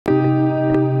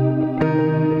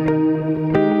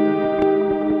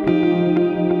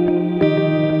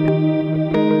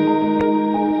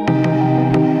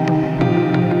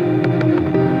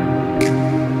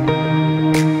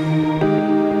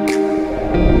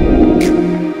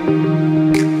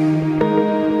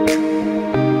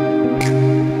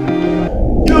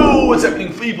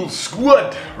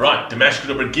Squad! Right, Dimash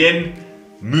Kudaibergen,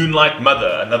 Moonlight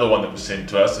Mother, another one that was sent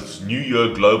to us. It's New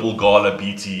Year Global Gala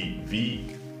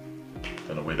BTV.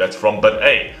 Don't know where that's from, but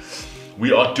hey,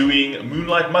 we are doing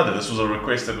Moonlight Mother. This was a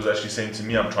request that was actually sent to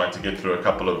me. I'm trying to get through a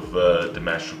couple of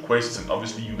Dimash requests, and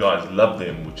obviously you guys love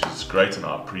them, which is great, and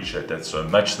I appreciate that so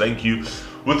much. Thank you.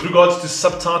 With regards to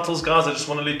subtitles, guys, I just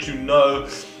want to let you know,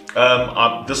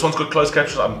 this one's got closed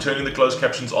captions. I'm turning the closed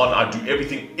captions on. I do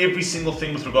everything, every single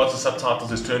thing with regards to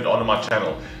subtitles is turned on my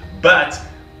channel. But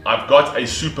I've got a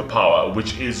superpower,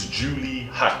 which is Julie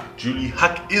Huck. Julie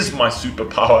Huck is my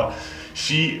superpower.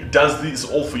 She does this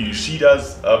all for you. She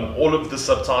does all of the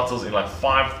subtitles in like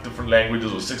 5 different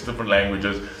languages or 6 different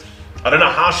languages. I don't know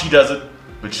how she does it,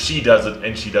 but she does it,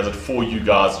 and she does it for you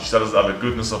guys. She does it out of the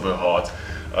goodness of her heart,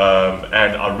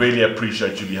 and I really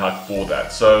appreciate Julie Huck for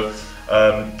that. So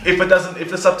if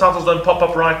the subtitles don't pop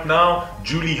up right now,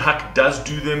 Julie Huck does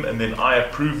do them, and then I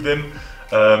approve them,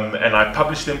 and I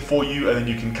publish them for you, and then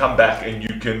you can come back and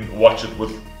you can watch it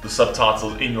with the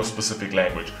subtitles in your specific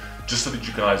language, just so that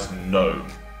you guys know.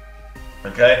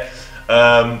 Okay,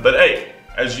 but hey,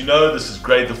 as you know, this is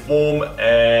grade the form,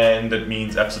 and it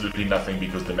means absolutely nothing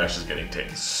because Dimash is getting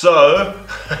 10. So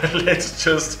let's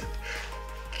just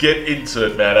get into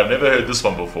it, man. I've never heard this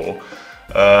one before.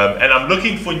 And I'm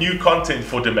looking for new content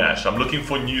for Dimash. I'm looking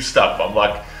for new stuff. I'm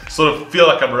like, sort of feel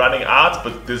like I'm running out,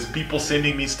 but there's people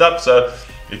sending me stuff. So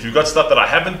if you've got stuff that I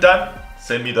haven't done,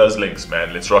 send me those links,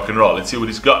 man. Let's rock and roll. Let's see what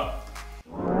he's got.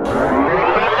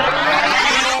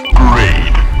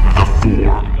 Grade the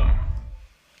form.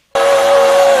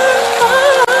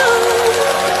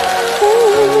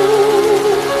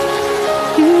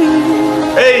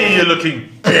 Hey, you're looking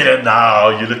better now.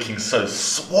 You're looking so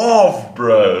suave,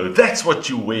 bro. That's what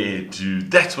you wear,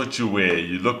 dude. That's what you wear.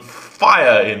 You look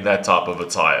fire in that type of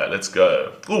attire. Let's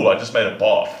go. Ooh, I just made a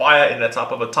bar. Fire in that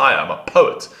type of attire. I'm a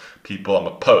poet. People, I'm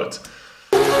a poet.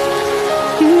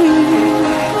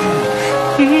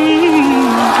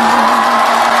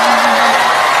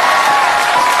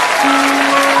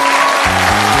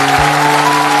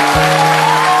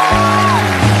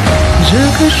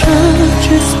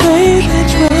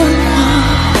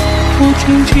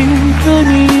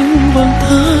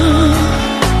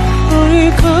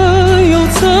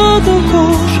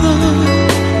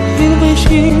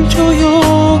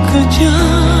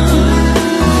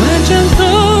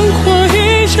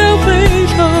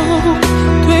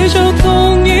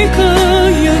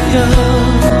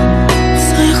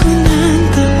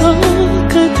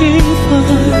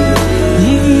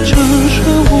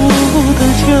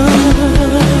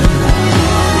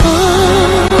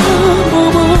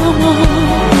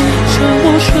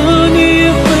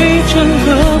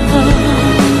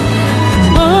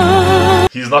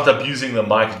 He's not abusing the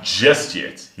mic just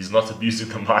yet. He's not abusing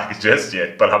the mic just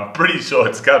yet, but I'm pretty sure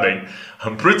it's coming.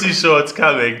 I'm pretty sure it's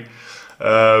coming.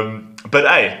 But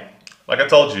hey, like I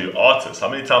told you, artists, how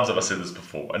many times have I said this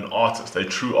before? An artist, a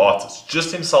true artist,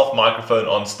 just himself, microphone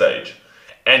on stage,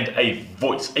 and a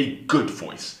voice, a good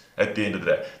voice at the end of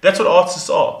the day. That's what artists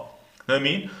are. You know what I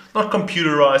mean? Not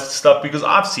computerized stuff, because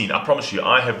I've seen, I promise you,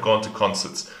 I have gone to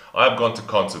concerts. I have gone to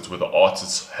concerts where the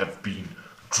artists have been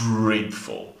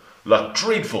dreadful. Like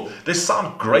dreadful. They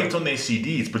sound great on their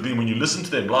CDs, but then when you listen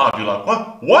to them live, you're like,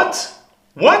 what? What?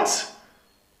 What?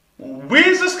 Where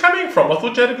is this coming from? I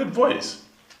thought you had a good voice.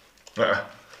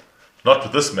 Not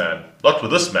with this man. Not with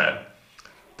this man.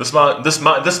 This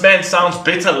man sounds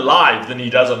better live than he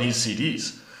does on his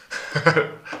CDs.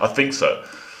 I think so.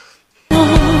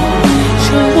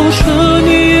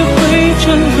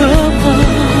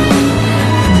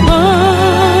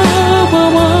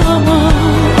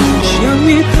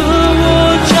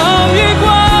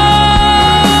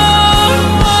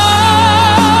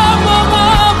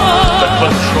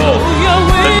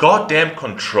 Goddamn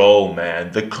control,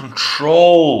 man. The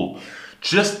control.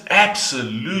 Just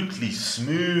absolutely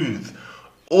smooth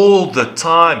all the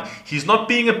time. He's not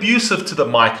being abusive to the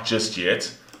mic just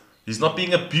yet. He's not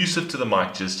being abusive to the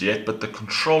mic just yet, but the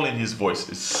control in his voice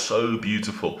is so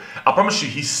beautiful. I promise you,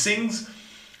 he sings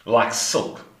like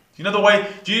silk. You know the way,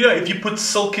 do you know if you put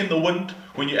silk in the wind,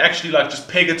 when you actually like just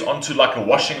peg it onto like a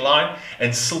washing line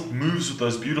and silk moves with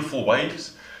those beautiful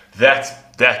waves? That's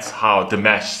how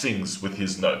Dimash sings with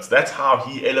his notes. That's how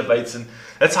he elevates, and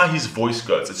that's how his voice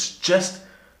goes. It's just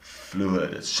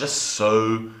fluid. It's just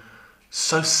so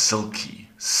silky.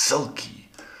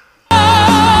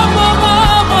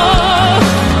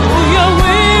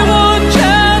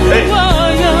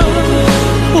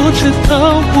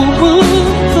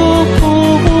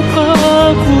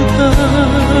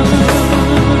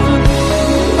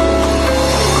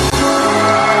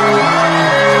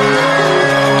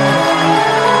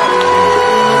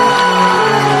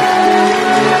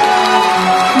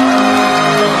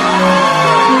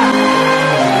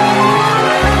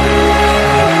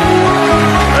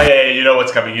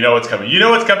 what's coming. You know what's coming. You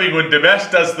know what's coming when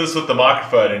Dimash does this with the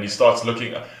microphone and he starts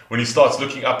looking up. When he starts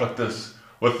looking up like this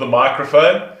with the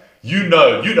microphone, you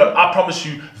know. I promise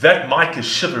you, that mic is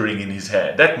shivering in his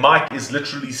hand. That mic is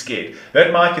literally scared.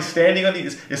 That mic is standing on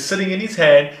is sitting in his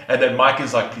hand, and that mic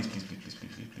is like, please, please, please, please,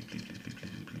 please, please, please, please, please,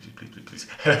 please, please, please, please, please,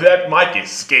 please. That mic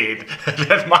is scared.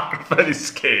 That microphone is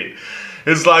scared.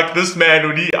 It's like this man,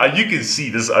 when you can see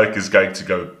this oak is going to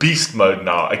go beast mode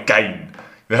now again.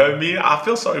 You know what I mean? I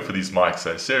feel sorry for these mics,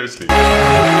 though, seriously.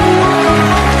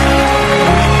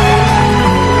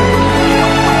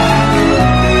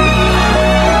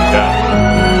 Yeah.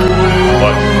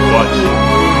 Watch.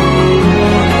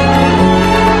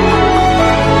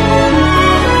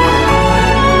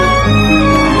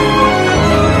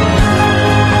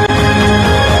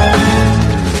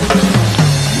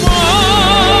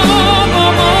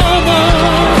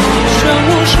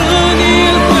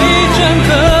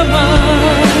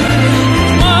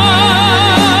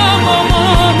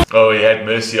 Oh, he had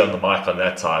mercy on the mic on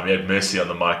that time. He had mercy on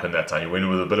the mic on that time. He went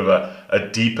with a bit of a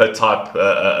deeper type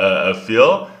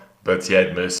feel, but he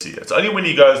had mercy. It's only when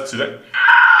he goes to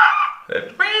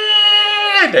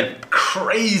that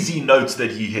crazy notes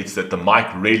that he hits that the mic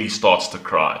really starts to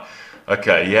cry.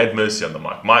 Okay, he had mercy on the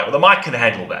mic. The mic can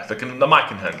handle that. The mic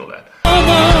can handle that.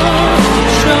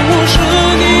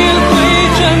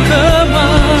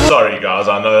 Sorry guys,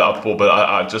 I know I'm full, but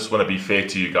I just want to be fair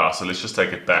to you guys, so let's just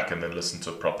take it back and then listen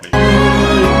to it properly.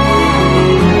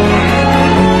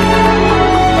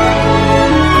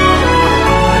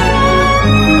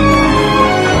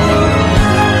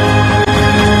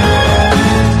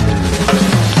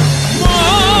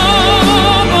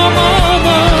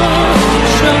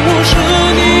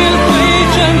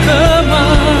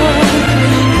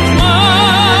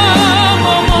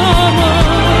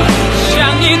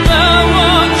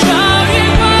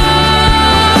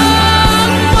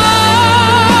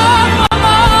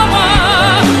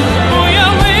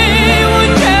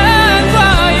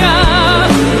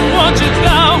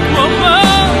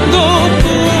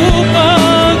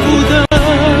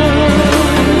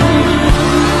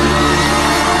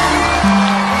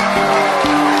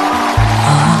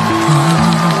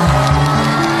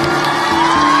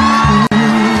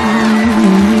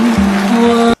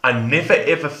 I never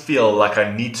ever feel like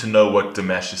I need to know what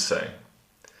Dimash is saying.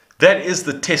 That is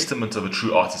the testament of a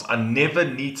true artist. I never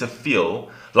need to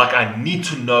feel like I need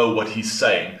to know what he's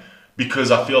saying because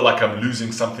I feel like I'm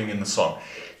losing something in the song.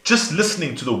 Just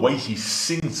listening to the way he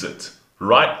sings it,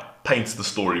 right, paints the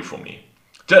story for me.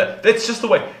 That's just the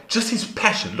way, just his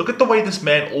passion. Look at the way this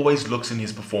man always looks in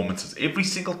his performances every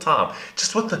single time.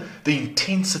 Just with the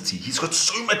intensity. He's got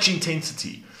so much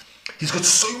intensity. He's got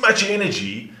so much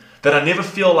energy that I never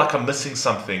feel like I'm missing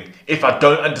something if I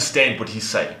don't understand what he's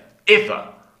saying. Ever.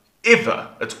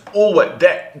 It's always,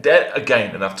 that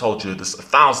again, and I've told you this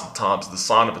 1,000 times, the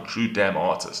sign of a true damn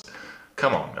artist.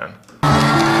 Come on, man.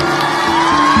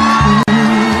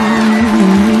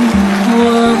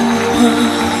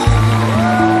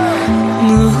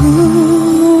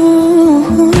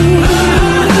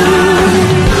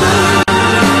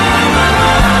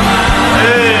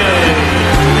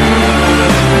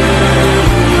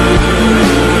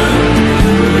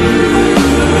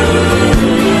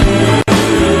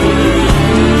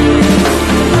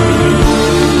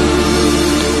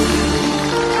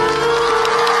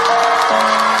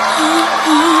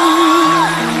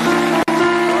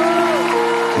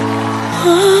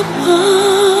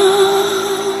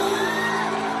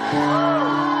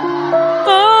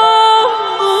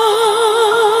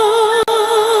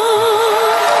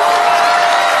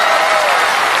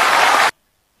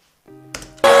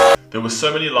 There were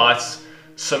so many lights,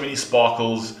 so many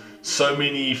sparkles, so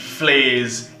many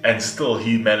flares, and still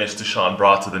he managed to shine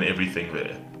brighter than everything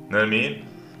there. You know what I mean?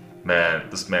 Man,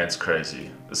 this man's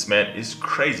crazy. This man is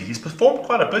crazy. He's performed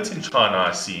quite a bit in China,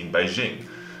 I see, in Beijing.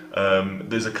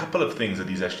 There's a couple of things that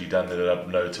he's actually done that I've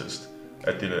noticed.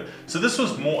 So this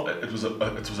was more, it was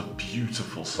a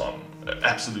beautiful song, an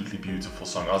absolutely beautiful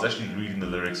song. I was actually reading the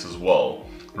lyrics as well,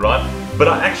 right? But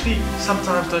I actually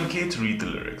sometimes don't care to read the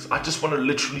lyrics. I just want to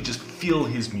literally just feel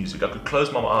his music. I could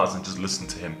close my eyes and just listen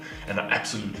to him, and I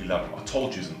absolutely love him. I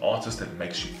told you, he's an artist that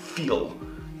makes you feel.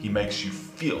 He makes you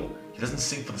feel. He doesn't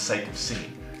sing for the sake of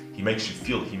singing. He makes you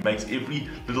feel. He makes every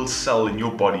little cell in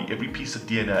your body, every piece of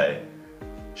DNA,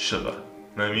 shiver.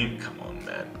 You know what I mean? Come on,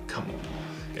 man. Come on.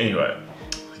 Anyway,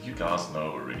 you guys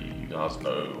know already. You guys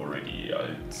know already.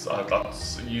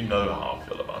 You know how I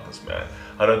feel about this man.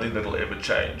 I don't think that'll ever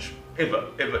change.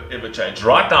 ever change.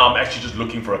 Right now, I'm actually just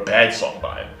looking for a bad song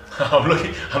by him.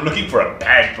 I'm looking for a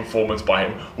bad performance by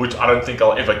him, which I don't think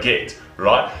I'll ever get.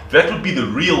 Right? That would be the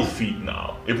real feat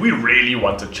now. If we really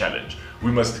want a challenge,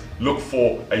 we must look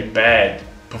for a bad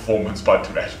performance by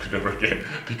Dimash Kudaibergen,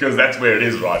 because that's where it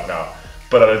is right now.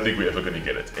 But I don't think we're ever going to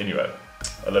get it. Anyway,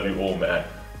 I love you all, man.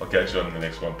 I'll catch you on the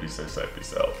next one. Please stay safe, be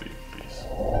healthy.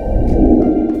 Peace.